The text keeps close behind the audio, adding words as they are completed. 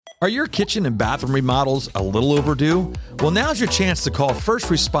Are your kitchen and bathroom remodels a little overdue? Well, now's your chance to call First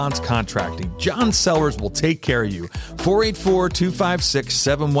Response Contracting. John Sellers will take care of you.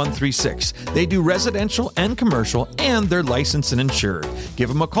 484-256-7136. They do residential and commercial, and they're licensed and insured. Give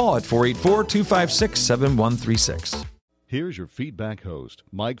them a call at 484-256-7136. Here's your feedback host,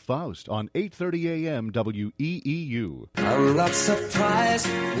 Mike Faust, on 8:30 a.m. WEEU. I'm not surprised,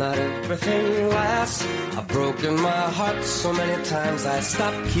 not everything lasts. I've broken my heart so many times I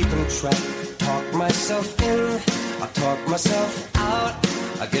stopped keeping track. Talk myself in, I talk myself out.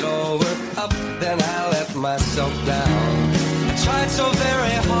 I get all worked up, then I let myself down. I tried so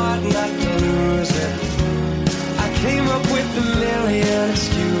very hard not to lose it. I came up with a million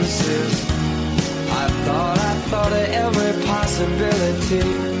excuses. I thought of every possibility.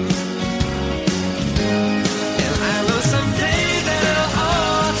 And I know someday that it'll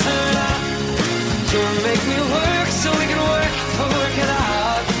all turn out to make me work so we can work it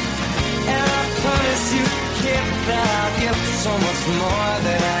out. And I promise you, kid, that I'll give so much more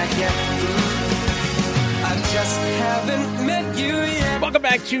than I get. I just haven't met you yet. Welcome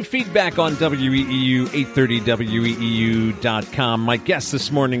back to Feedback on WEEU, 830WEEU.com. My guest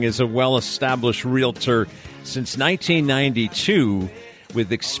this morning is a well-established realtor since 1992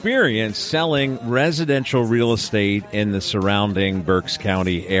 with experience selling residential real estate in the surrounding Berks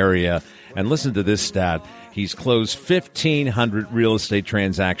County area. And listen to this stat. He's closed 1,500 real estate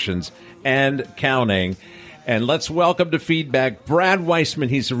transactions and counting. And let's welcome to Feedback Brad Weissman.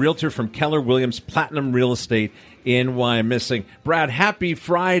 He's a realtor from Keller Williams Platinum Real Estate in Wyomissing. Brad, happy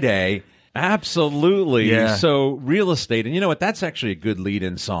Friday. Absolutely. Yeah. So real estate, and you know what? That's actually a good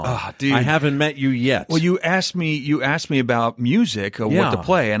lead-in song. Dude. I haven't met you yet. Well, you asked me about music, what to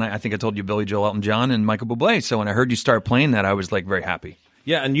play, and I think I told you Billy Joel, Elton John, and Michael Bublé. So when I heard you start playing that, I was like very happy.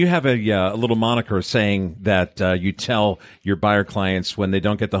 Yeah, and you have a little moniker saying that you tell your buyer clients when they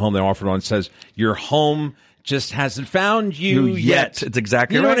don't get the home they offered on, says, your home just hasn't found you yet. It's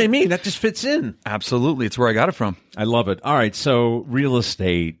exactly right. You know right. what I mean? That just fits in. Absolutely. It's where I got it from. I love it. All right. So real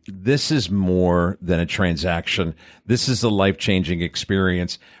estate, this is more than a transaction. This is a life-changing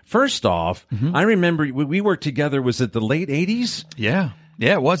experience. First off, I remember we worked together, was it the late 80s? Yeah.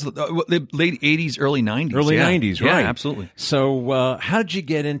 Yeah, it was the late 80s, early 90s. Early 90s, right. Yeah, absolutely. So how did you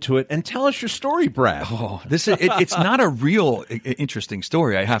get into it? And tell us your story, Brad. Oh, it's not a real interesting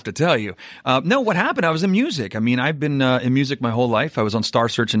story, I have to tell you. No, what happened? I was in music. I mean, I've been in music my whole life. I was on Star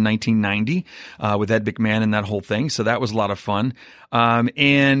Search in 1990 with Ed McMahon and that whole thing. So that was a lot of fun.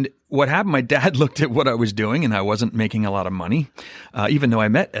 And what happened, my dad looked at what I was doing and I wasn't making a lot of money. Even though I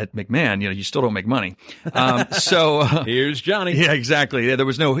met Ed McMahon, you still don't make money. So here's Johnny. Yeah, exactly. Yeah, there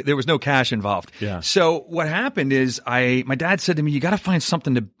was no cash involved. Yeah. So what happened is my dad said to me, you got to find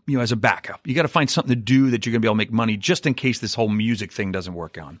something to, as a backup. You got to find something to do that you're going to be able to make money just in case this whole music thing doesn't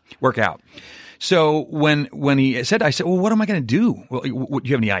work out. So when he said, I said, well, what am I going to do? Well, do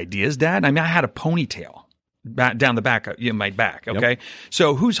you have any ideas, Dad? I mean, I had a ponytail down the back, my back. Okay. Yep.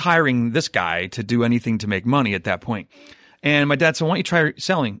 So who's hiring this guy to do anything to make money at that point? And my dad said, why don't you try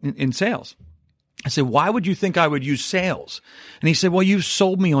selling in sales? I said, why would you think I would use sales? And he said, well, you've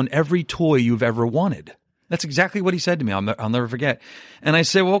sold me on every toy you've ever wanted. That's exactly what he said to me. I'll never forget. And I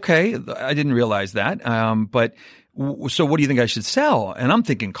said, well, okay, I didn't realize that. But so what do you think I should sell? And I'm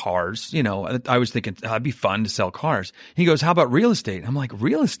thinking cars. I was thinking it'd be fun to sell cars. He goes, how about real estate? I'm like,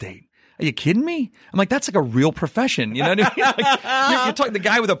 real estate? Are you kidding me? I'm like, that's like a real profession. You know what I mean? Like, you're talking the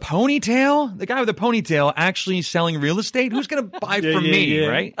guy with a ponytail? The guy with a ponytail actually selling real estate? Who's going to buy from me,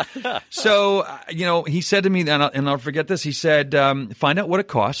 right? So, he said to me, and I'll forget this, he said, find out what it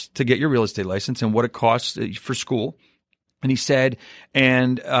costs to get your real estate license and what it costs for school. And he said,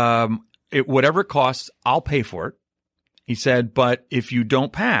 whatever it costs, I'll pay for it. He said, but if you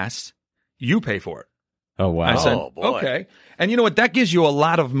don't pass, you pay for it. Oh, wow. I said, oh, boy. Okay. And you know what? That gives you a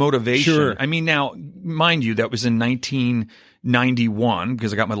lot of motivation. Sure. I mean, now, mind you, that was in 1991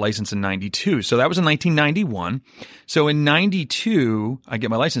 because I got my license in 92. So that was in 1991. So in 92, I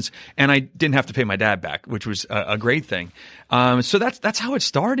get my license and I didn't have to pay my dad back, which was a great thing. So that's how it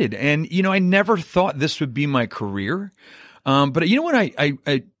started. And, I never thought this would be my career. But you know what?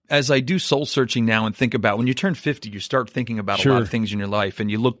 I as I do soul searching now and think about when you turn 50, you start thinking about a lot of things in your life and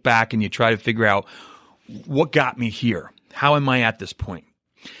you look back and you try to figure out what got me here. How am I at this point?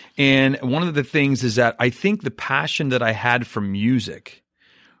 And one of the things is that I think the passion that I had for music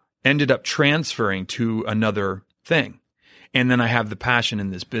ended up transferring to another thing. And then I have the passion in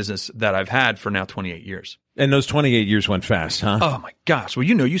this business that I've had for now 28 years. And those 28 years went fast, huh? Oh my gosh. Well,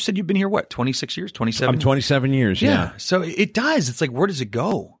 you said you've been here, what, 26 years, 27? I'm 27 years, yeah. So it does. It's like, where does it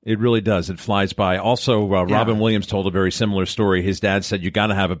go? It really does. It flies by. Also, Robin Williams told a very similar story. His dad said, you got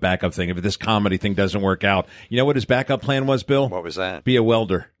to have a backup thing. If this comedy thing doesn't work out, you know what his backup plan was, Bill? What was that? Be a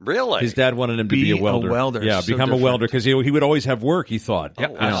welder. Really? His dad wanted him to be a welder. Yeah, So become different. a welder because he would always have work, he thought. Yeah,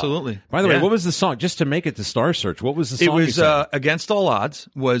 absolutely. By the way, Yeah. what was the song? Just to make it to Star Search, what was the song It you was sang? Against All Odds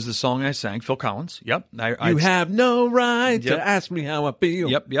was the song I sang. Phil Collins. Yep. You have no right Yep. to ask me how I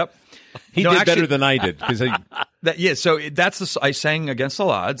feel. Yep. He No, did actually- better than I did because So that's I sang Against All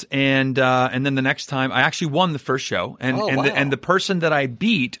Odds, and then the next time I actually won the first show, and the person that I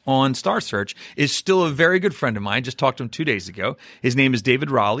beat on Star Search is still a very good friend of mine. Just talked to him 2 days ago. His name is David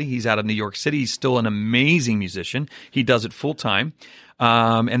Raleigh. He's out of New York City. He's still an amazing musician. He does it full time.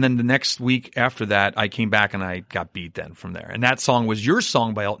 And then the next week after that, I came back and I got beat then from there. And that song was your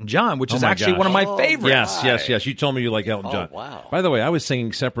song by Elton John, which is my actually gosh. one of my favorites. Yes. You told me you like Elton John. Wow. By the way, I was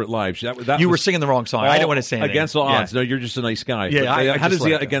singing separate lives. That You were was singing the wrong song. I didn't want to say anything. Against All Yeah. Odds. No, you're just a nice guy. Yeah, But, I how just does the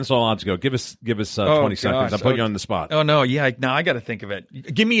like that. Against All Odds go? Give us 20 seconds. gosh. I'll put you on the spot. Oh no, yeah. Now I got to think of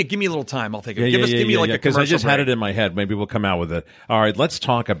it. Give me a little time. I'll take it. Give me like a because I commercial just had break. it in my head. Maybe we'll come out with it. All right, let's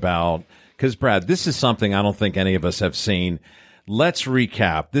talk about because Brad, this is something I don't think any of us have seen. Let's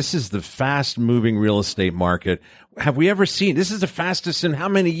recap. This is the fast-moving real estate market. Have we ever seen? This is the fastest in how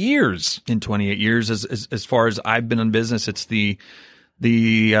many years? In 28 years, as far as I've been in business, it's the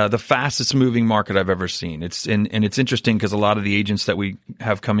fastest moving market I've ever seen. It's interesting because a lot of the agents that we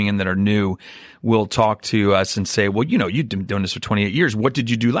have coming in that are new will talk to us and say, well, you've been doing this for 28 years. What did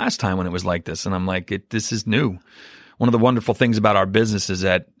you do last time when it was like this? And I'm like, this is new. One of the wonderful things about our business is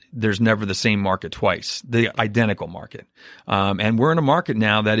that there's never the same market twice, the identical market. And we're in a market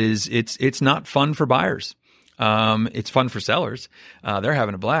now that it's not fun for buyers. It's fun for sellers. They're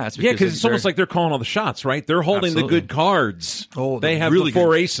having a blast. Yeah, because it's almost like they're calling all the shots, right? They're holding Absolutely. the good cards. Oh, they have really the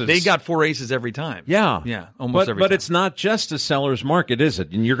four good. aces. They got four aces every time. Yeah. Almost every But time. it's not just a seller's market, is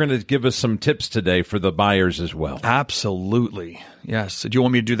it? And you're going to give us some tips today for the buyers as well. Absolutely. Yes. Do you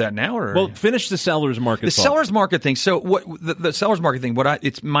want me to do that now, or Well, finish the seller's market. the thought. seller's market thing? So what the seller's market thing?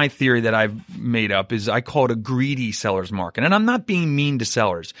 It's my theory that I've made up is I call it a greedy seller's market, and I'm not being mean to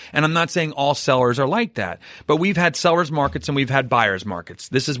sellers, and I'm not saying all sellers are like that. But we've had sellers markets and we've had buyers markets.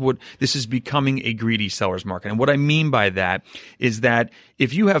 This is becoming a greedy seller's market, and what I mean by that is that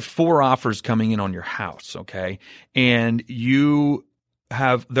if you have 4 offers coming in on your house, okay, and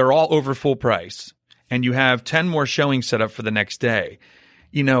they're all over full price, and you have 10 more showings set up for the next day,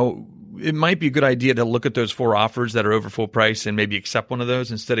 it might be a good idea to look at those 4 offers that are over full price and maybe accept one of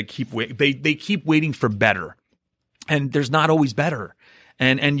those instead of they keep waiting for better. And there's not always better.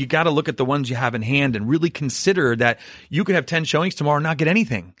 And you got to look at the ones you have in hand and really consider that you could have 10 showings tomorrow and not get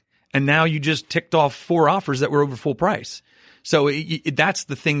anything. And now you just ticked off 4 offers that were over full price. So that's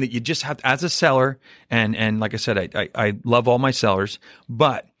the thing that you just have to, as a seller. And like I said, I love all my sellers,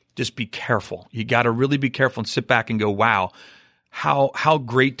 but just be careful. You got to really be careful and sit back and go, wow, how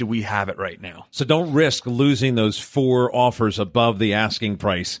great do we have it right now? So don't risk losing those 4 offers above the asking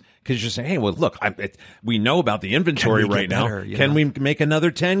price because you're saying, hey, well, look, we know about the inventory Can we right get now. better, Can we make another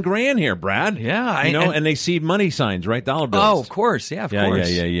 10 grand here, Brad? Yeah, and they see money signs, right? Dollar bills. Oh, of course. Yeah, of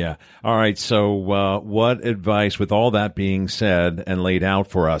course. Yeah. All right. So what advice, with all that being said and laid out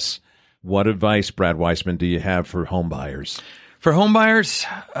for us, what advice, Brad Weissman, do you have for home buyers? For home buyers,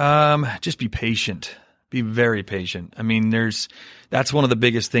 just be patient. Be very patient. I mean, that's one of the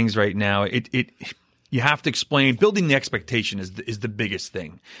biggest things right now. You have to explain. Building the expectation is the biggest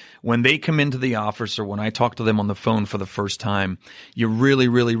thing. When they come into the office or when I talk to them on the phone for the first time, you really,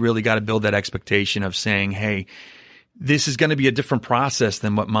 really, really got to build that expectation of saying, hey, this is going to be a different process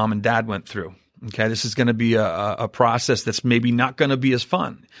than what mom and dad went through. Okay, this is going to be a process that's maybe not going to be as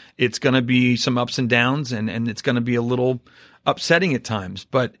fun. It's going to be some ups and downs, and it's going to be a little upsetting at times.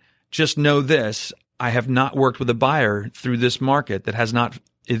 But just know this, I have not worked with a buyer through this market that has not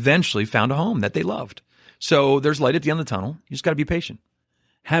eventually found a home that they loved. So there's light at the end of the tunnel. You just got to be patient.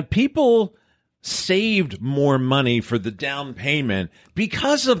 Have people saved more money for the down payment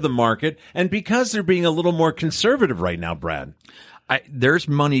because of the market and because they're being a little more conservative right now, Brad? There's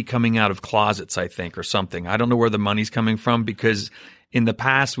money coming out of closets, I think, or something. I don't know where the money's coming from because in the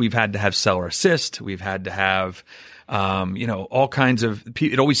past we've had to have seller assist. We've had to have, all kinds of.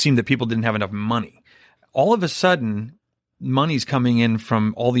 It always seemed that people didn't have enough money. All of a sudden, money's coming in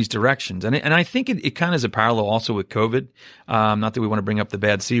from all these directions, and I think it kind of is a parallel also with COVID. Not that we want to bring up the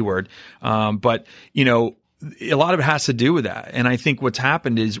bad C word, but a lot of it has to do with that. And I think what's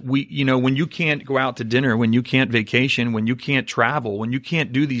happened is when you can't go out to dinner, when you can't vacation, when you can't travel, when you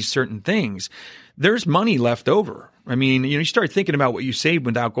can't do these certain things, there's money left over. I mean, you start thinking about what you saved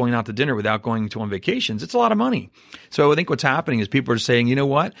without going out to dinner, without going on vacations. It's a lot of money. So I think what's happening is people are saying, you know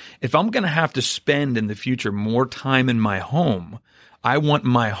what? If I'm going to have to spend in the future more time in my home, I want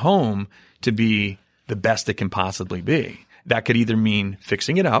my home to be the best it can possibly be. That could either mean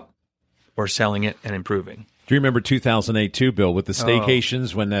fixing it up or selling it and improving. Do you remember 2008 too, Bill, with the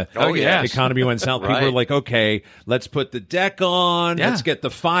staycations when the economy went south? People were like, okay, let's put the deck on. Yeah. Let's get the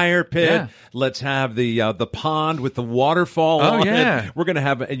fire pit. Yeah. Let's have the pond with the waterfall on it. We're going to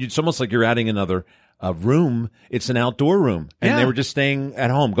have, and it's almost like you're adding another room. It's an outdoor room. And they were just staying at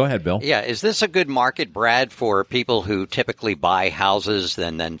home. Go ahead, Bill. Yeah. Is this a good market, Brad, for people who typically buy houses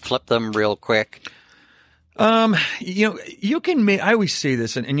and then flip them real quick? You can make, I always say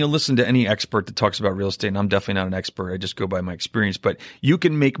this, and you'll listen to any expert that talks about real estate, and I'm definitely not an expert. I just go by my experience, but you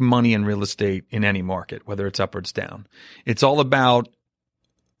can make money in real estate in any market, whether it's up or it's down. It's all about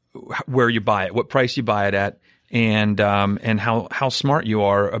where you buy it, what price you buy it at, and how smart you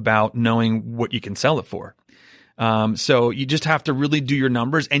are about knowing what you can sell it for. So you just have to really do your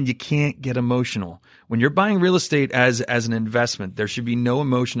numbers, and you can't get emotional. When you're buying real estate as an investment, there should be no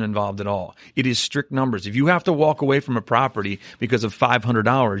emotion involved at all. It is strict numbers. If you have to walk away from a property because of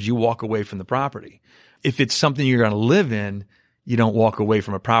 $500, you walk away from the property. If it's something you're going to live in, you don't walk away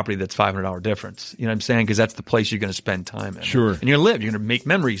from a property that's $500 difference. You know what I'm saying? Because that's the place you're going to spend time in. Sure. And you're going to live. You're going to make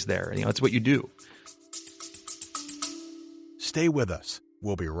memories there. It's what you do. Stay with us.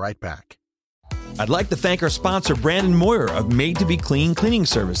 We'll be right back. I'd like to thank our sponsor, Brandon Moyer of Made to Be Clean Cleaning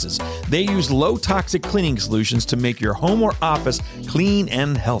Services. They use low-toxic cleaning solutions to make your home or office clean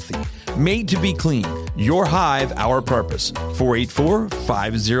and healthy. Made to Be Clean, your hive, our purpose.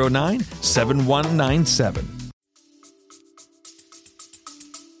 484-509-7197.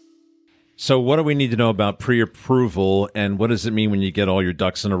 So what do we need to know about pre-approval, and what does it mean when you get all your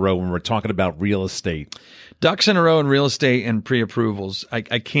ducks in a row when we're talking about real estate? Ducks in a row in real estate and pre-approvals. I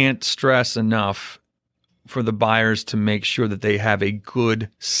can't stress enough for the buyers to make sure that they have a good,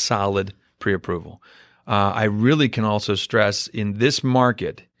 solid pre-approval. I really can also stress in this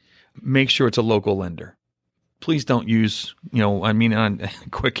market, make sure it's a local lender. Please don't use, on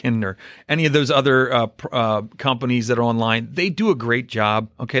Quicken or any of those other companies that are online. They do a great job.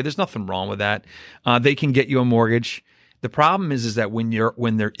 Okay, there's nothing wrong with that. They can get you a mortgage. The problem is that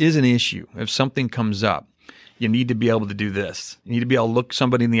when there is an issue, if something comes up, you need to be able to do this. You need to be able to look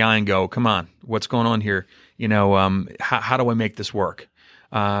somebody in the eye and go, "Come on, what's going on here? How do I make this work?"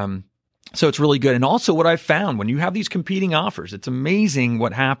 So it's really good. And also what I've found, when you have these competing offers, it's amazing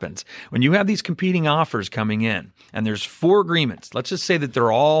what happens. When you have these competing offers coming in and there's 4 agreements, let's just say that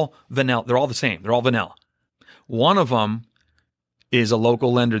they're all vanilla, they're all the same, they're all vanilla. One of them is a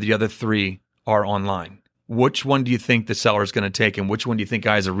local lender, the other 3 are online. Which one do you think the seller is going to take, and which one do you think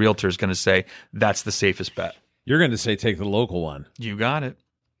I as a realtor is going to say that's the safest bet? You're going to say take the local one. You got it.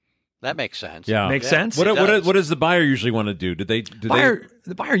 That makes sense. Yeah. Makes sense? What does the buyer usually want to do?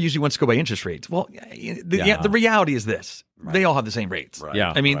 The buyer usually wants to go by interest rates. Well, the reality is this. Right. They all have the same rates. Right.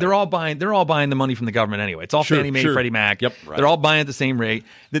 Yeah. I mean, they're all buying the money from the government anyway. It's all Fannie Mae, Freddie Mac. Yep. Right. They're all buying at the same rate.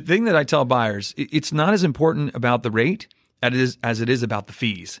 The thing that I tell buyers, it's not as important about the rate as it is about the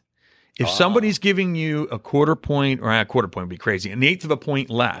fees. If somebody's giving you a quarter point would be crazy, an eighth of a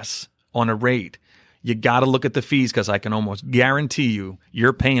point less on a rate, you got to look at the fees, because I can almost guarantee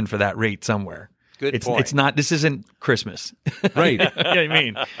you're paying for that rate somewhere. Good point. It's not. This isn't Christmas, right? You know what I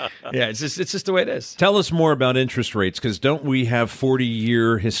mean? Yeah, it's just the way it is. Tell us more about interest rates, because don't we have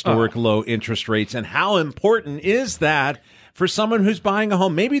 40-year historic low interest rates, and how important is that for someone who's buying a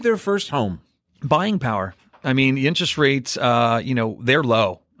home, maybe their first home? Buying power. I mean, the interest rates, they're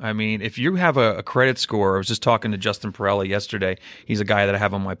low. I mean, if you have a credit score, I was just talking to Justin Perella yesterday. He's a guy that I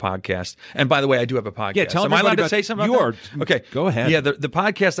have on my podcast. And by the way, I do have a podcast. Yeah, tell Am I allowed about to say something you about are. that? Okay. Go ahead. Yeah, the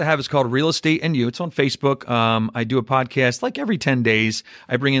podcast I have is called Real Estate and You. It's on Facebook. I do a podcast like every 10 days.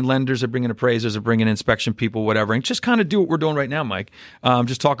 I bring in lenders, I bring in appraisers, I bring in inspection people, whatever, and just kind of do what we're doing right now, Mike.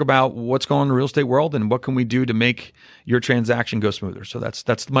 Just talk about what's going on in the real estate world and what can we do to make your transaction go smoother. So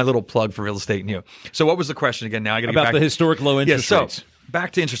that's my little plug for Real Estate and You. So what was the question again? Now I got to get back about the historic low interest rates.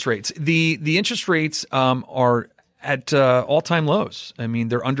 Back to interest rates. The interest rates are at all-time lows. I mean,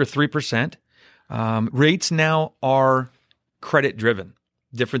 they're under 3%. Rates now are credit-driven,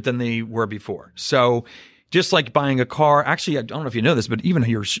 different than they were before. So just like buying a car, actually, I don't know if you know this, but even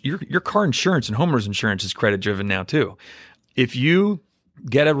your car insurance and homeowners insurance is credit-driven now too. If you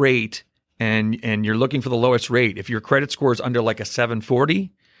get a rate and you're looking for the lowest rate, if your credit score is under like a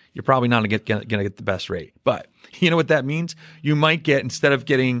 740, you're probably not going to get the best rate. But you know what that means? You might get instead of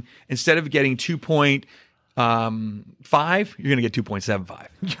getting 2.5, you're going to get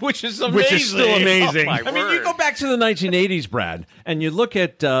 2.75, which is amazing. which is still amazing. Oh, I mean, you go back to the 1980s, Brad, and you look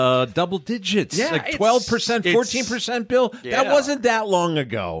at double digits, like 12%, 14%, Bill. Yeah. That wasn't that long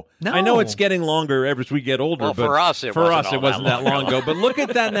ago. No. I know it's getting longer as we get older. Well, but for us, it wasn't that long ago. But look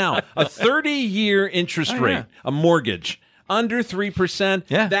at that now. A 30-year interest rate, a mortgage, under 3%.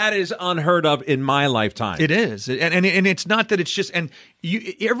 Yeah. That is unheard of in my lifetime. It is, and it's not that it's just, and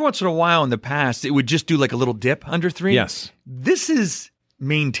you every once in a while in the past it would just do like a little dip under 3. Yes. This is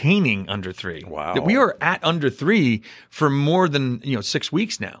maintaining under 3. Wow. We are at under 3 for more than 6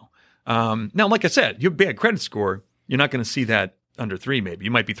 weeks now. Now, like I said, your bad credit score, you're not going to see that under 3. Maybe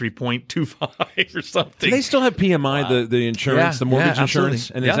you might be 3.25 or something. Do they still have PMI, the insurance, Yeah, the mortgage yeah, insurance?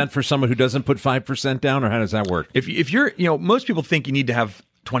 absolutely. And Yeah. is that for someone who doesn't put 5% down, or how does that work? If you're, most people think you need to have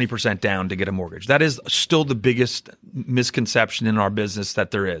 20% down to get a mortgage. That is still the biggest misconception in our business that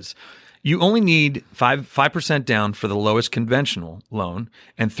there is. You only need 5% down for the lowest conventional loan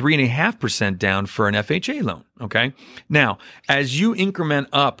and 3.5% down for an FHA loan. Okay. Now, as you increment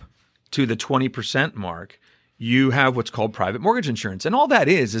up to the 20% mark, you have what's called private mortgage insurance. And all that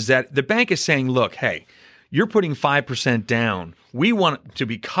is that the bank is saying, look, hey, you're putting 5% down. We want to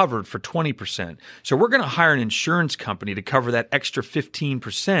be covered for 20%. So we're going to hire an insurance company to cover that extra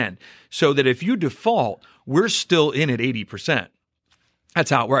 15% so that if you default, we're still in at 80%. That's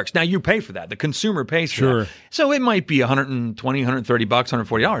how it works. Now you pay for that. The consumer pays for that. So it might be $120, $130,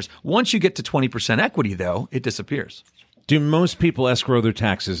 $140. Once you get to 20% equity, though, it disappears. Do most people escrow their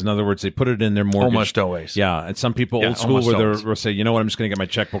taxes? In other words, they put it in their mortgage? Almost always. Yeah, and some people old school almost where always. they'll say, you know what, I'm just going to get my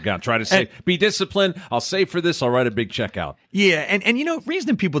checkbook out. Try to save. Be disciplined. I'll save for this. I'll write a big check out. Yeah, and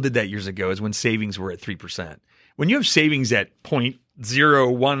reason people did that years ago is when savings were at 3%. When you have savings at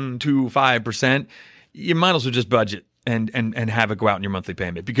 0.0125%, you might as well just budget and have it go out in your monthly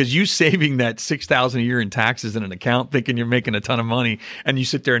payment, because you saving that $6,000 a year in taxes in an account thinking you're making a ton of money, and you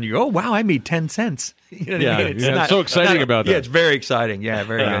sit there and you go, oh wow, I made 10 cents. You know what I mean? It's so exciting about that. Yeah, it's very exciting. Yeah,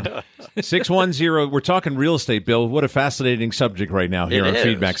 very good. 610, we're talking real estate, Bill. What a fascinating subject right now here It on is.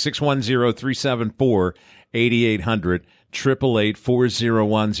 Feedback. 610-374-8800.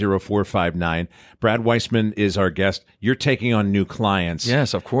 888-401-0459. Brad Weissman is our guest. You're taking on new clients.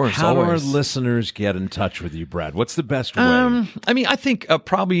 Yes, of course. How do our always. listeners get in touch with you, Brad? What's the best way? I think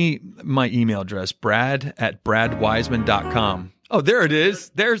probably my email address, brad@bradwiseman.com. Oh, there it is.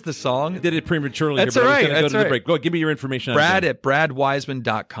 There's the song. I did it prematurely. That's here, but all I was right. gonna go That's to the all break. Go, give me your information.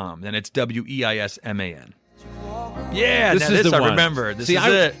 Brad@bradwiseman.com. Then it's WEISMAN. Yeah, This now is this the I one. remember. This See, is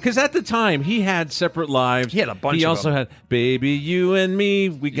it. Because at the time, he had separate lives. He had a bunch He of also them. had Baby, You and Me,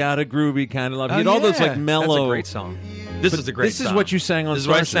 We Got a Groovy Kind of Love. He had all those like mellow. That's a great song. This is a great this is song. what you sang on This is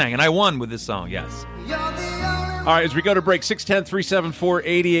what I Starship. sang, and I won with this song, yes. All right, as we go to break,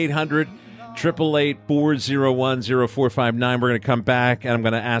 610-374-8800, 888-401-0459. We're going to come back, and I'm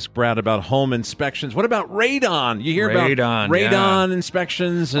going to ask Brad about home inspections. What about radon? You hear about radon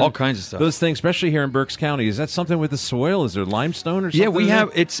inspections and all kinds of stuff. Those things, especially here in Berks County. Is that something with the soil? Is there limestone or something? Yeah, we in there?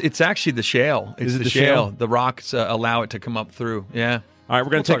 have. It's actually the shale. It's Is it the the shale? The rocks allow it to come up through. Yeah. All right,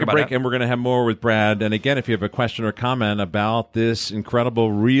 we're going We'll to take talk a about break, that. and we're going to have more with Brad. And again, if you have a question or comment about this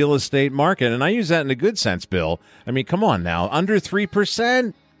incredible real estate market, and I use that in a good sense, Bill. I mean, come on now, under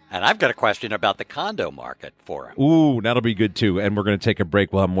 3%. And I've got a question about the condo market for him. Ooh, that'll be good too. And we're going to take a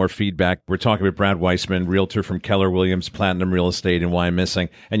break. We'll have more feedback. We're talking with Brad Weissman, realtor from Keller Williams Platinum Real Estate and Wyomissing.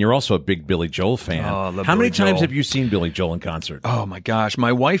 And you're also a big Billy Joel fan. Oh, I love How many Billy times Joel. have you seen Billy Joel in concert? Oh my gosh,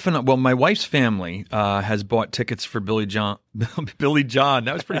 my wife's family has bought tickets for Billy John. Billy John,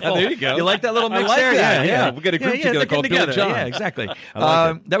 that was pretty cool. There you go. You like that little I mix like there? that. Yeah. We'll get a group together they're called getting Billy John. Yeah, exactly.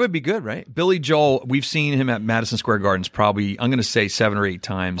 I like it. That would be good, right? Billy Joel, we've seen him at Madison Square Gardens probably, I'm going to say 7 or 8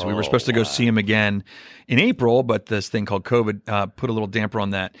 times. We were supposed to go see him again in April, but this thing called COVID put a little damper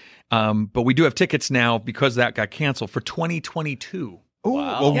on that. But we do have tickets now because that got canceled for 2022. Ooh,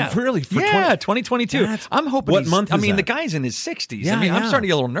 well, Yeah. really? For 2022. That's- I'm hoping. What he's- month I is mean, that? the guy's in his 60s. Yeah, I mean, I'm yeah. starting to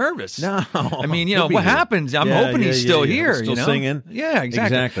get a little nervous. No. I mean, He'll be what here. happens? I'm Yeah, hoping he's yeah, still yeah. here. Still you know? singing? Yeah,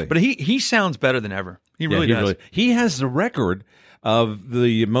 exactly. But he sounds better than ever. He really does. He has the record of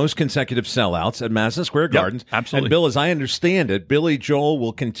the most consecutive sellouts at Madison Square Gardens. absolutely. And Bill, as I understand it, Billy Joel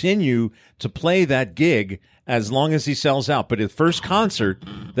will continue to play that gig as long as he sells out. But his first concert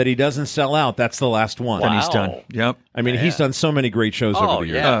that he doesn't sell out, that's the last one. And he's Wow. done. Yep. I mean, he's done so many great shows Oh, over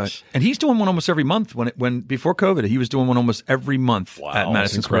the years. yeah. And he's doing one almost every month. When before COVID, he was doing one almost every month at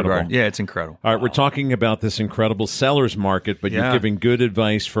Madison It's Square incredible. Garden. Yeah, it's incredible. All right, we're talking about this incredible seller's market, but you're Yeah. giving good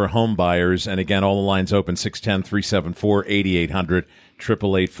advice for home buyers. And again, all the lines open, 610-374-8800,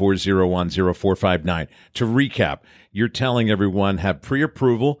 888-401-0459. To recap, you're telling everyone have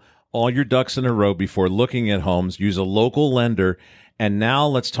pre-approval, all your ducks in a row before looking at homes, use a local lender, and now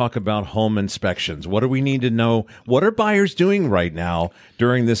let's talk about home inspections. What do we need to know? What are buyers doing right now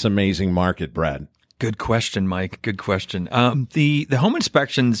during this amazing market, Brad? Good question, Mike. Good question. The home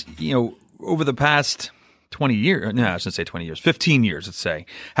inspections, over the past 20 years, no, I shouldn't say 20 years, 15 years, let's say,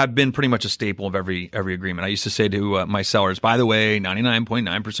 have been pretty much a staple of every agreement. I used to say to my sellers, by the way,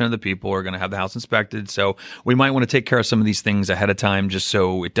 99.9% of the people are going to have the house inspected. So we might want to take care of some of these things ahead of time just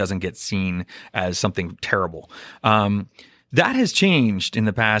so it doesn't get seen as something terrible. That has changed in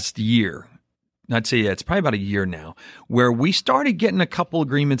the past year. I'd say it's probably about a year now, where we started getting a couple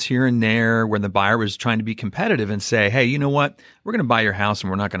agreements here and there where the buyer was trying to be competitive and say, hey, you know what? We're going to buy your house and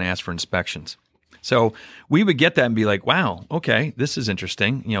we're not going to ask for inspections. So we would get that and be like, wow, okay, this is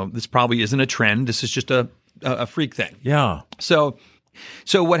interesting. This probably isn't a trend. This is just a freak thing. Yeah. So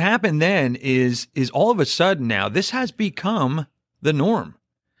what happened then is all of a sudden now this has become the norm.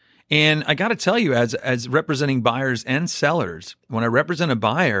 And I got to tell you, as representing buyers and sellers, when I represent a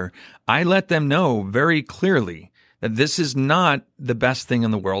buyer, I let them know very clearly that this is not the best thing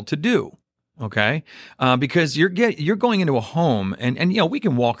in the world to do. Okay, because you're going into a home and we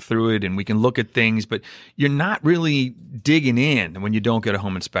can walk through it and we can look at things, but you're not really digging in when you don't get a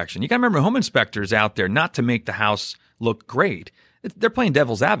home inspection. You got to remember, home inspectors out there not to make the house look great. They're playing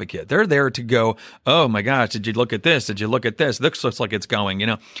devil's advocate. They're there to go, oh my gosh, did you look at this? Did you look at this? This looks like it's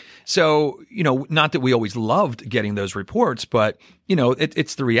going, So, not that we always loved getting those reports, but,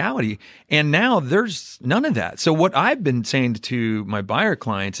 it's the reality. And now there's none of that. So what I've been saying to my buyer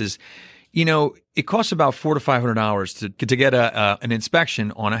clients is, it costs about $400 to $500 to get an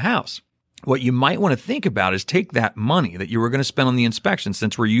inspection on a house. What you might want to think about is take that money that you were going to spend on the inspection,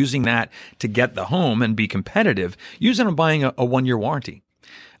 since we're using that to get the home and be competitive, use it on buying a 1-year warranty.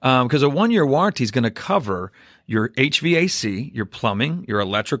 Because a 1-year warranty is going to cover your HVAC, your plumbing, your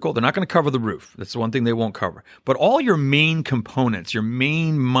electrical. They're not going to cover the roof. That's the one thing they won't cover. But all your main components, your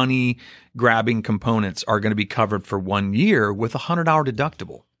main money grabbing components are going to be covered for 1 year with a $100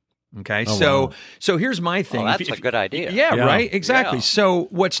 deductible. Okay. Oh, so here's my thing. Well, that's a good idea. Yeah, right. Exactly. Yeah. So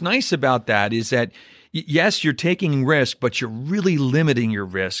what's nice about that is that yes, you're taking risk, but you're really limiting your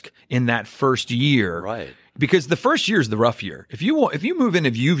risk in that first year. Right. Because the first year is the rough year. If you move in,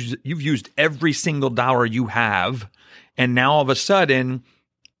 if you've used every single dollar you have, and now all of a sudden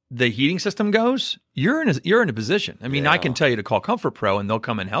the heating system goes, you're in a position. I mean, I can tell you to call Comfort Pro and they'll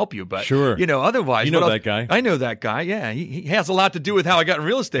come and help you, but sure. Otherwise, that guy. I know that guy. Yeah, he has a lot to do with how I got in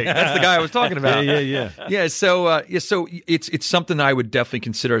real estate. That's the guy I was talking about. Yeah. So it's something I would definitely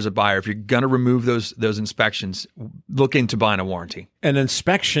consider as a buyer. If you're going to remove those inspections, look into buying a warranty. An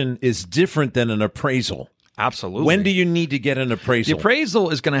inspection is different than an appraisal. Absolutely. When do you need to get an appraisal? The appraisal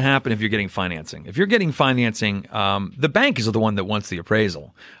is going to happen if you're getting financing. If you're getting financing, the bank is the one that wants the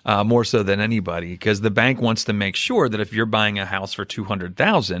appraisal more so than anybody, because the bank wants to make sure that if you're buying a house for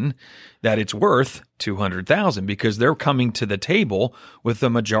 $200,000, that it's worth $200,000, because they're coming to the table with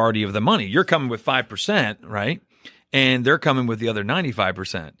the majority of the money. You're coming with 5%, right? And they're coming with the other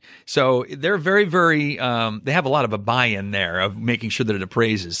 95%. So they're very, very, they have a lot of a buy-in there of making sure that it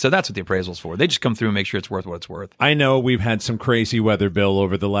appraises. So that's what the appraisal's for. They just come through and make sure it's worth what it's worth. I know we've had some crazy weather, Bill,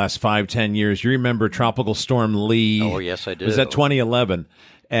 over the last 5-10 years. You remember Tropical Storm Lee? Oh, yes, I do. It was that 2011.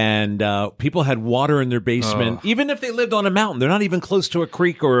 And people had water in their basement, even if they lived on a mountain. They're not even close to a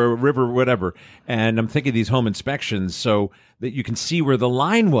creek or a river or whatever. And I'm thinking these home inspections so that you can see where the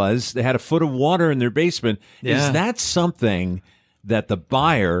line was. They had a foot of water in their basement. Yeah. Is that something that the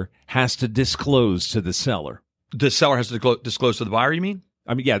buyer has to disclose to the seller? The seller has to disclose to the buyer, you mean?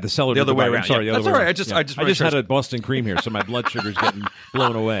 I mean, yeah, the seller. The other way buyer. around. I'm sorry, Yeah, the other that's way all right. around. I just had a Boston cream here, so my blood sugar's getting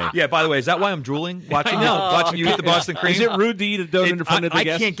blown away. Yeah, by the way, is that why I'm drooling? Watching you eat the Boston cream? Is it rude to eat a donut in front of the I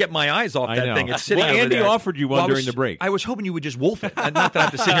guest? can't get my eyes off that thing. It's sitting well, over Andy there. offered you one during the break. I was hoping you would just wolf it. Not that I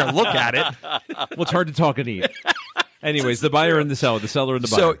have to sit here and look at it. Well, it's hard to talk and eat. Anyways, the buyer and the seller and the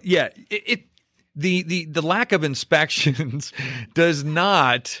buyer. So, yeah, the lack of inspections does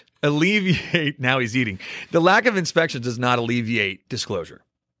not alleviate, now he's eating. The lack of inspections does not alleviate disclosure.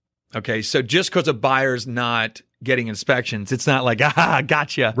 Okay, so just because a buyer's not getting inspections, it's not like,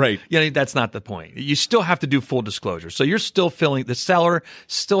 gotcha. Right. That's not the point. You still have to do full disclosure. So you're still the seller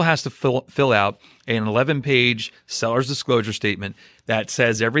still has to fill out an 11-page seller's disclosure statement that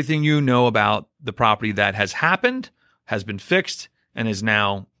says everything you know about the property that has happened, has been fixed, and is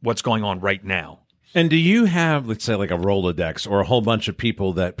now what's going on right now. And do you have, let's say, like a Rolodex or a whole bunch of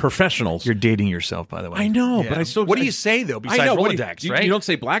people that professionals? You're dating yourself, by the way. I know, Yeah. but I still. What do you say though? Besides I know, Rolodex, you, right? You don't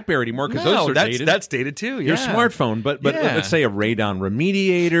say BlackBerry anymore because No, those are that's dated. that's dated too. Yeah. Your smartphone, but Yeah. let's say a radon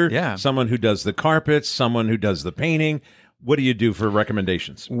remediator, Yeah. someone who does the carpets, someone who does the painting. What do you do for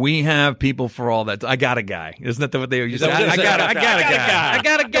recommendations? We have people for all that. I got a guy. Isn't that what they used to say? that what I they got say? a guy. I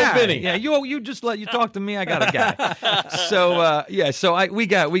got a guy. Vinny. Yeah, you just let you talk to me. I got a guy. So we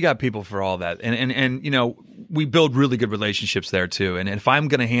got people for all that, and you know, we build really good relationships there too. And if I'm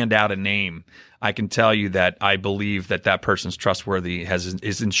going to hand out a name, I can tell you that I believe that person's trustworthy,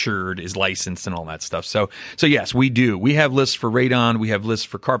 is insured, is licensed, and all that stuff. So yes, we do. We have lists for radon. We have lists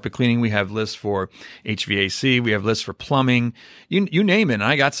for carpet cleaning. We have lists for HVAC. We have lists for plumbing. You name it, and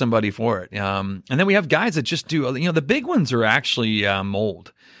I got somebody for it. And then we have guys that just do. You know, the big ones are actually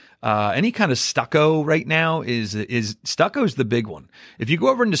mold. Any kind of stucco right now is stucco's the big one. If you go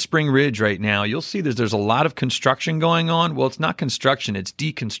over into Spring Ridge right now, you'll see there's a lot of construction going on. Well, it's not construction, it's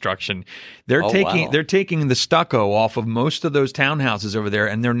deconstruction. They're taking the stucco off of most of those townhouses over there,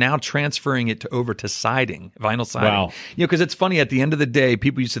 and they're now transferring it over to siding, vinyl siding. Wow. You know, because it's funny, at the end of the day,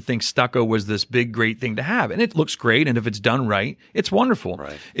 people used to think stucco was this big, great thing to have, and it looks great, and if it's done right, it's wonderful.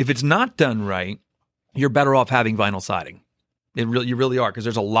 Right. If it's not done right, you're better off having vinyl siding. You really are, because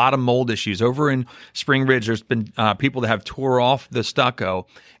there's a lot of mold issues over in Spring Ridge. There's been people that have tore off the stucco,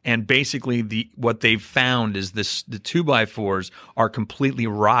 and basically what they've found is the 2x4s are completely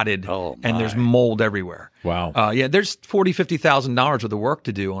rotted, and there's mold everywhere. Wow. Yeah, there's $40,000-$50,000 worth of work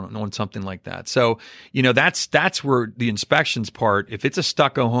to do on something like that. So you know, that's where the inspections part. If it's a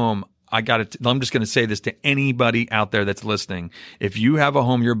stucco home, I'm just going to say this to anybody out there that's listening. If you have a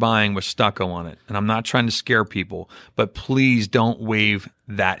home you're buying with stucco on it, and I'm not trying to scare people, but please don't waive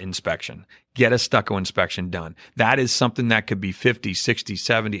that inspection. Get a stucco inspection done. That is something that could be $50,000,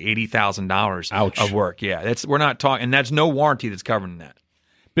 $60,000, $70,000, $80,000 of work. Yeah, we're not talking, and that's no warranty that's covering that.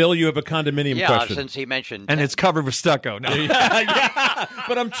 Bill, you have a condominium question. Since he mentioned... And it's covered with stucco. No. Yeah,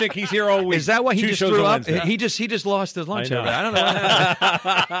 but I'm chick. He's here all week. Is that why he Two just shows threw a up? Wednesday. He just lost his lunch. I know. I don't know what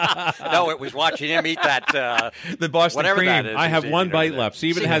happened. No, it was watching him eat that... The Boston whatever cream. that is. I have He's one eating over bite there. left. See,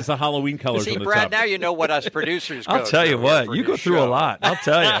 even has the Halloween colors See, on the Brad, top. now you know what us producers go I'll tell you through what. for You go this through a show. lot. I'll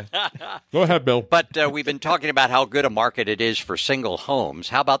tell you. Go ahead, Bill. But we've been talking about how good a market it is for single homes.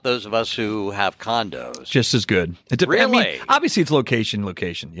 How about those of us who have condos? Just as good. I mean, Really? obviously, it's location.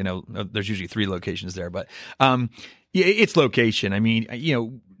 You know, there's usually 3 locations there, but yeah, it's location. I mean, you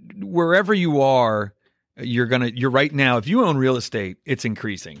know, wherever you are, you're right now. If you own real estate, it's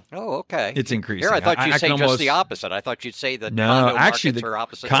increasing. Oh, okay. It's increasing. Here, I thought you'd I say can just almost- the opposite. I thought you'd say that No, condo actually, markets are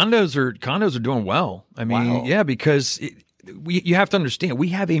opposite. condos are doing well. I mean, Wow. yeah, because you have to understand, we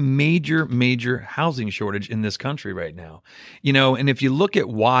have a major housing shortage in this country right now. You know, and if you look at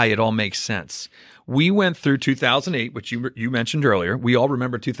why, it all makes sense. We went through 2008, which you mentioned earlier. We all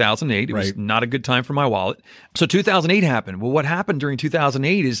remember 2008. It was Right. not a good time for my wallet. So 2008 happened. Well, what happened during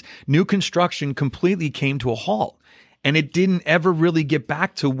 2008 is new construction completely came to a halt. And it didn't ever really get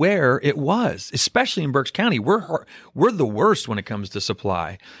back to where it was, especially in Berks County. We're the worst when it comes to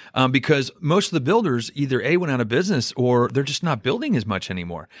supply, because most of the builders either went out of business or they're just not building as much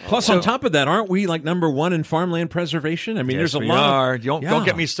anymore. Plus, on top of that, aren't we like number 1 in farmland preservation? I mean, there's a we lot. are. Don't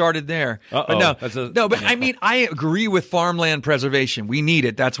get me started there. Uh-oh. But but I mean, I agree with farmland preservation. We need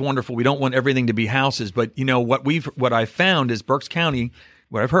it. That's wonderful. We don't want everything to be houses. But you know what I found is Berks County,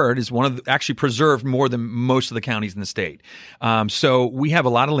 what I've heard, is actually preserved more than most of the counties in the state. So we have a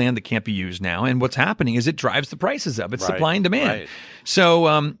lot of land that can't be used now. And what's happening is it drives the prices up. It's supply and demand. Right. So,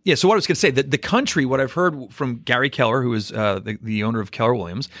 so what I was going to say, the country, what I've heard from Gary Keller, who is the owner of Keller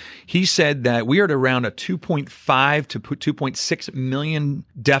Williams, he said that we are at around a 2.5 to 2.6 million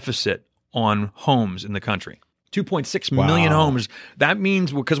deficit on homes in the country. 2.6 million homes. That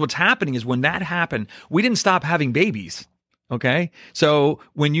means, because what's happening is when that happened, we didn't stop having babies. Okay. So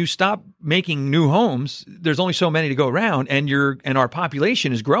when you stop making new homes, there's only so many to go around, and our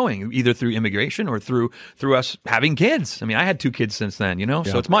population is growing either through immigration or through us having kids. I mean, I had 2 kids since then, you know,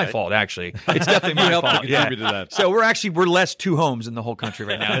 so it's my fault, actually. It's definitely my fault. contribute to that. So we're less 2 homes in the whole country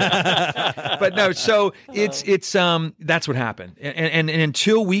right now. But no, so it's that's what happened. And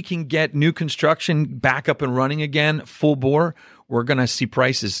until we can get new construction back up and running again, full bore, we're going to see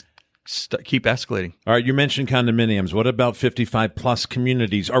prices keep escalating. All right, you mentioned condominiums. What about 55-plus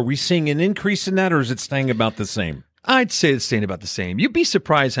communities? Are we seeing an increase in that, or is it staying about the same? I'd say it's staying about the same. You'd be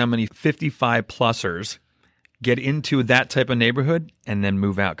surprised how many 55-plussers get into that type of neighborhood and then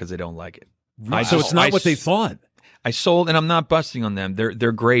move out because they don't like it. So it's not what they thought. I sold, and I'm not busting on them.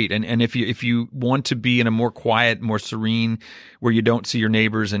 They're great. And if you want to be in a more quiet, more serene, where you don't see your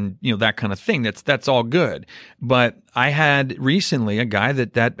neighbors and that kind of thing, that's all good. But I had recently a guy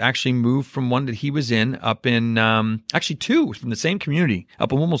that actually moved from one that he was in up in actually two from the same community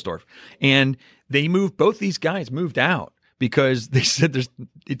up in Wilmersdorf, and both these guys moved out because they said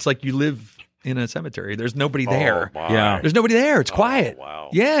it's like you live in a cemetery. There's nobody there. Yeah. There's nobody there. It's quiet. Wow.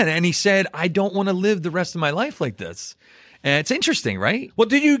 Yeah. And he said, I don't want to live the rest of my life like this. And it's interesting, right? Well,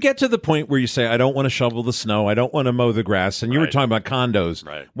 did you get to the point where you say, I don't want to shovel the snow, I don't want to mow the grass? And you were talking about condos.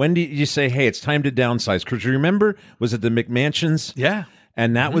 Right. When did you say, hey, it's time to downsize? Because you remember, was it the McMansions? Yeah.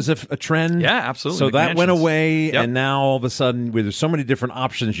 And that was a trend? Yeah, absolutely. So that went McMansions. away, Yep. and now all of a sudden, there's so many different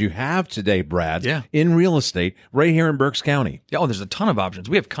options you have today, Brad, Yeah. in real estate, right here in Berks County. Oh, there's a ton of options.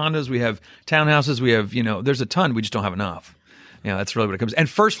 We have condos, we have townhouses, we have, there's a ton. We just don't have enough. That's really what it comes. And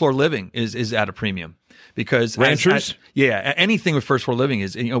first floor living is at a premium because ranchers. Anything with first floor living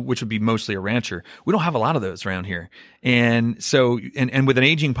is, which would be mostly a rancher. We don't have a lot of those around here. And so, and with an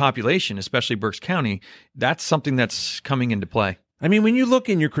aging population, especially Berks County, that's something that's coming into play. I mean, when you look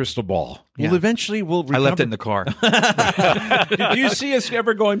in your crystal ball, Yeah. eventually we'll recover. I left it in the car. Do you see us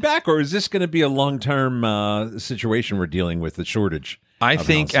ever going back, or is this going to be a long-term situation we're dealing with, the shortage? I of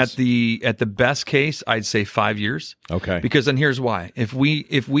think houses? at the best case, I'd say 5 years. Okay. Because then here's why: if we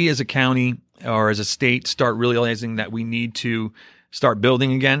as a county or as a state start realizing that we need to start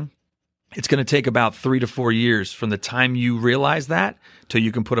building again, it's going to take about 3 to 4 years from the time you realize that till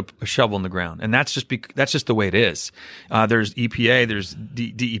you can put a shovel in the ground, and that's just the way it is. There's EPA, there's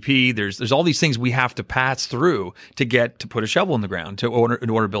DEP, there's all these things we have to pass through to put a shovel in the ground in order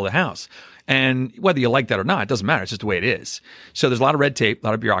to build a house. And whether you like that or not, it doesn't matter. It's just the way it is. So there's a lot of red tape, a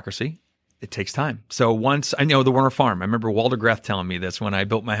lot of bureaucracy. It takes time. So once I know the Werner Farm, I remember Walter Greth telling me this when I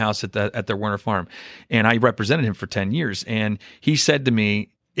built my house at their Werner Farm, and I represented him for 10 years. And he said to me,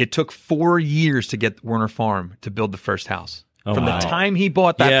 it took 4 years to get Werner Farm to build the first house. From the time he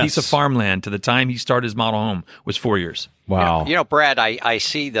bought that piece of farmland to the time he started his model home was 4 years. Wow. Brad, I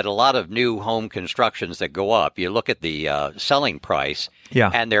see that a lot of new home constructions that go up, you look at the selling price,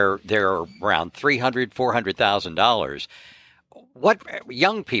 and they're around $300,000, $400,000. What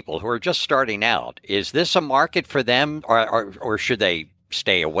young people who are just starting out, is this a market for them, or should they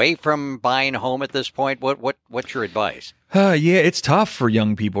stay away from buying a home at this point? What's your advice? It's tough for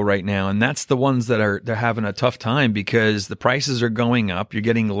young people right now, and that's the ones they're having a tough time because the prices are going up. You're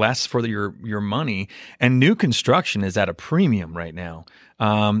getting less for your money, and new construction is at a premium right now.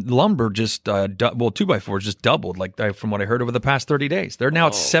 Lumber just 2x4s just doubled, from what I heard over the past 30 days. They're now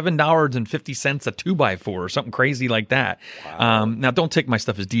at $7.50 a 2x4 or something crazy like that. Wow. Now, don't take my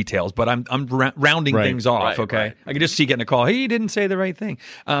stuff as details, but I'm rounding things off. Okay, right. I can just see getting a call. Hey, you didn't say the right thing.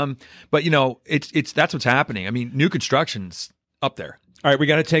 But it's that's what's happening. I mean, new construction's up there. All right, we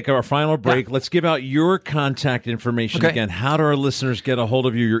got to take our final break. Yeah. Let's give out your contact information again. How do our listeners get a hold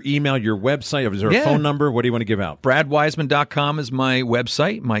of you? Your email, your website? Is there a phone number? What do you want to give out? BradWiseman.com is my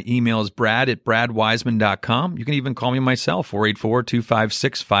website. My email is brad@bradwiseman.com. You can even call me myself,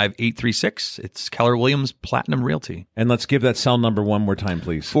 484-256-5836. It's Keller Williams Platinum Realty. And let's give that cell number one more time,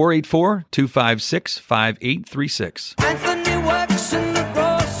 please. 484-256-5836. Anthony works in the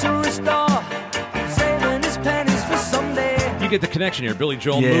grocery store, saving his pennies for someday. You get the connection here. Billy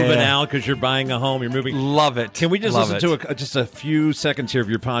Joel moving out because you're buying a home. You're moving. Love it. Can we just listen to just a few seconds here of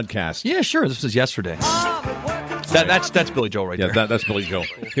your podcast? Yeah, sure. This was yesterday. That's Billy Joel right there. Yeah, that's Billy Joel.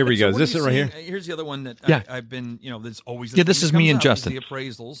 Here we go. Is this it right here? Here's the other one that I've been, there's always this is me and Justin. The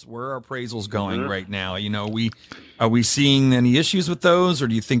appraisals. Where are appraisals going right now? Are we seeing any issues with those, or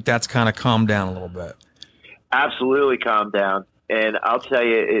do you think that's kind of calmed down a little bit? Absolutely calmed down. And I'll tell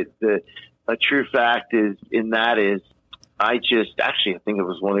you, a true fact is I think it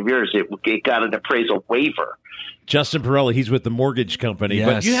was one of yours. It got an appraisal waiver. Justin Pirelli, he's with the mortgage company. Yes.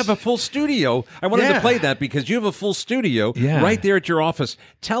 But you have a full studio. I wanted to play that because you have a full studio right there at your office.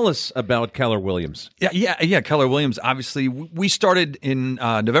 Tell us about Keller Williams. Yeah. Keller Williams, obviously, we started in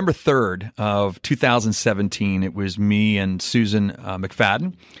November 3rd of 2017. It was me and Susan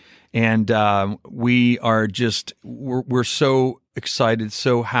McFadden. And we are we're so excited,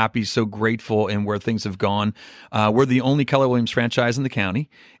 so happy, so grateful in where things have gone. We're the only Keller Williams franchise in the county.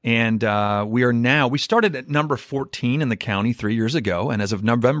 And we started at number 14 in the county 3 years ago. And as of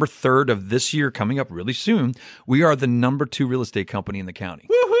November 3rd of this year, coming up really soon, we are the number 2 real estate company in the county.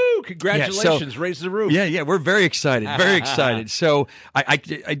 Woohoo! Congratulations. Raise the roof. Yeah. We're very excited. Very excited. So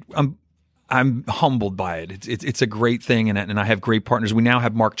I'm humbled by it. It's a great thing, and I have great partners. We now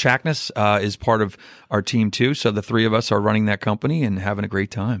have Mark Chakness is part of our team too. So the three of us are running that company and having a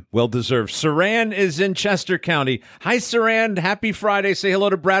great time. Well deserved. Saran is in Chester County. Hi, Saran. Happy Friday. Say hello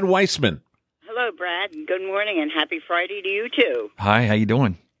to Brad Weissman. Hello, Brad. Good morning, and happy Friday to you too. Hi. How you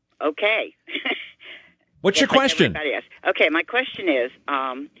doing? Okay. What's your question? Okay, my question is,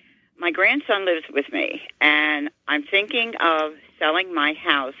 my grandson lives with me, and I'm thinking of selling my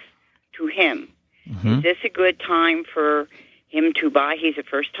house to him. Mm-hmm. Is this a good time for him to buy? He's a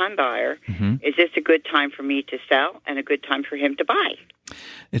first-time buyer. Mm-hmm. Is this a good time for me to sell and a good time for him to buy?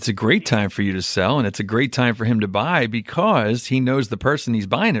 It's a great time for you to sell, and it's a great time for him to buy because he knows the person he's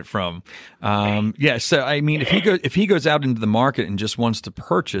buying it from. Yeah, so I mean, if he goes out into the market and just wants to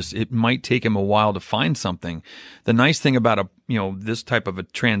purchase, it might take him a while to find something. The nice thing about this type of a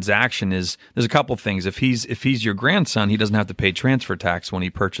transaction is there's a couple things. If he's your grandson, he doesn't have to pay transfer tax when he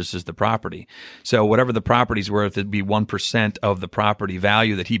purchases the property. So whatever the property's worth, it'd be 1% of the property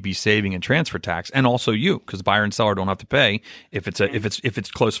value that he'd be saving in transfer tax, and also you, because buyer and seller don't have to pay if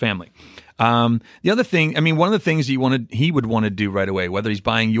it's close family. The other thing, one of the things he would want to do right away, whether he's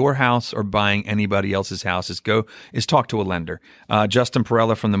buying your house or buying anybody else's house, is talk to a lender. Justin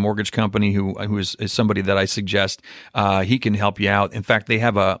Perella from the mortgage company, who is somebody that I suggest, he can help you out. In fact, they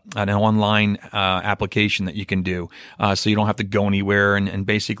have an online application that you can do, so you don't have to go anywhere. And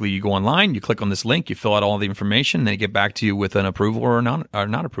basically, you go online, you click on this link, you fill out all the information, and they get back to you with an approval or not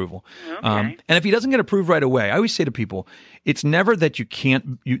approval. Okay. And if he doesn't get approved right away, I always say to people, it's never that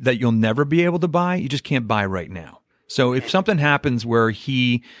that you'll never be able to buy. You just can't buy right now. So if something happens where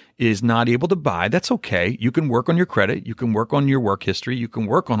he is not able to buy, that's okay. You can work on your credit. You can work on your work history. You can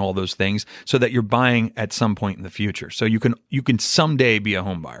work on all those things so that you're buying at some point in the future. So you can someday be a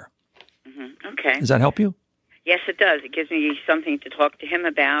home buyer. Mm-hmm. Okay. Does that help you? Yes, it does. It gives me something to talk to him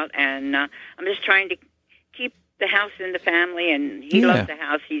about, and I'm just trying to keep the house in the family, and he loves the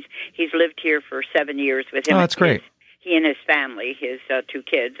house. He's lived here for 7 years with him. Oh, that's great. He and his family, his 2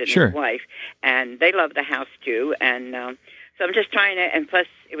 kids and his wife, and they love the house too. And so I'm just trying to, and plus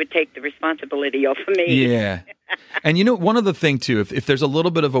it would take the responsibility off of me. Yeah. And one other thing too, if there's a little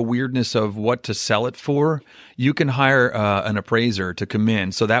bit of a weirdness of what to sell it for, you can hire an appraiser to come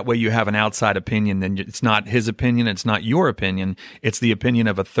in. So that way you have an outside opinion. Then it's not his opinion. It's not your opinion. It's the opinion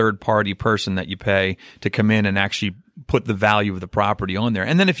of a third party person that you pay to come in and actually put the value of the property on there.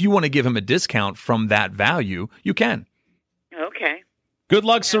 And then if you want to give him a discount from that value, you can. Okay. Good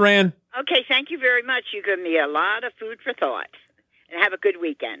luck, Saran. Okay, thank you very much. You give me a lot of food for thought. And have a good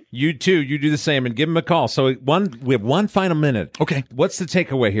weekend. You too. You do the same, and give him a call. So we have one final minute. Okay. What's the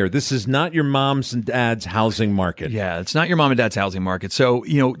takeaway here? This is not your mom's and dad's housing market. Yeah, it's not your mom and dad's housing market. So,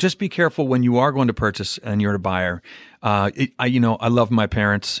 just be careful when you are going to purchase and you're a buyer. I love my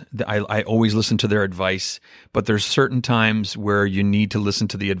parents. I always listen to their advice, but there's certain times where you need to listen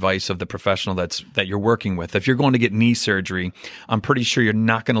to the advice of the professional that you're working with. If you're going to get knee surgery, I'm pretty sure you're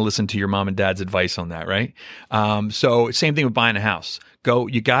not going to listen to your mom and dad's advice on that, right? So same thing with buying a house.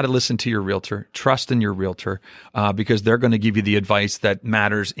 You got to listen to your realtor, trust in your realtor, because they're going to give you the advice that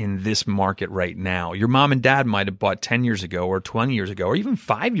matters in this market right now. Your mom and dad might have bought 10 years ago or 20 years ago or even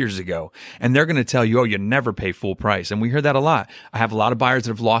 5 years ago, and they're going to tell you, you never pay full price. And we hear that a lot. I have a lot of buyers that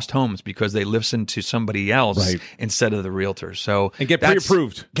have lost homes because they listened to somebody else instead of the realtor. So and get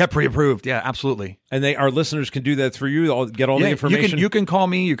pre-approved. Get pre-approved. Yeah, absolutely. And our listeners can do that through you. Get all the information. You can call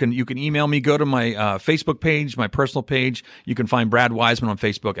me. You can email me. Go to my Facebook page, my personal page. You can find Brad Weissman on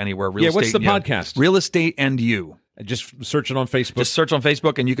Facebook anywhere. What's the podcast? Real Estate and You. Just search it on Facebook. Just search on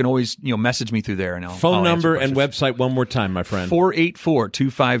Facebook, and you can always message me through there. And phone number and website one more time, my friend.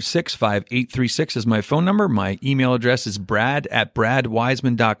 484-256-5836 is my phone number. My email address is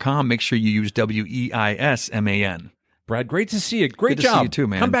brad@bradweissman.com. Make sure you use WEISMAN. Brad, great to see you. Great Good job. To see you too,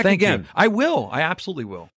 man. Come back Thank again. You. I will. I absolutely will.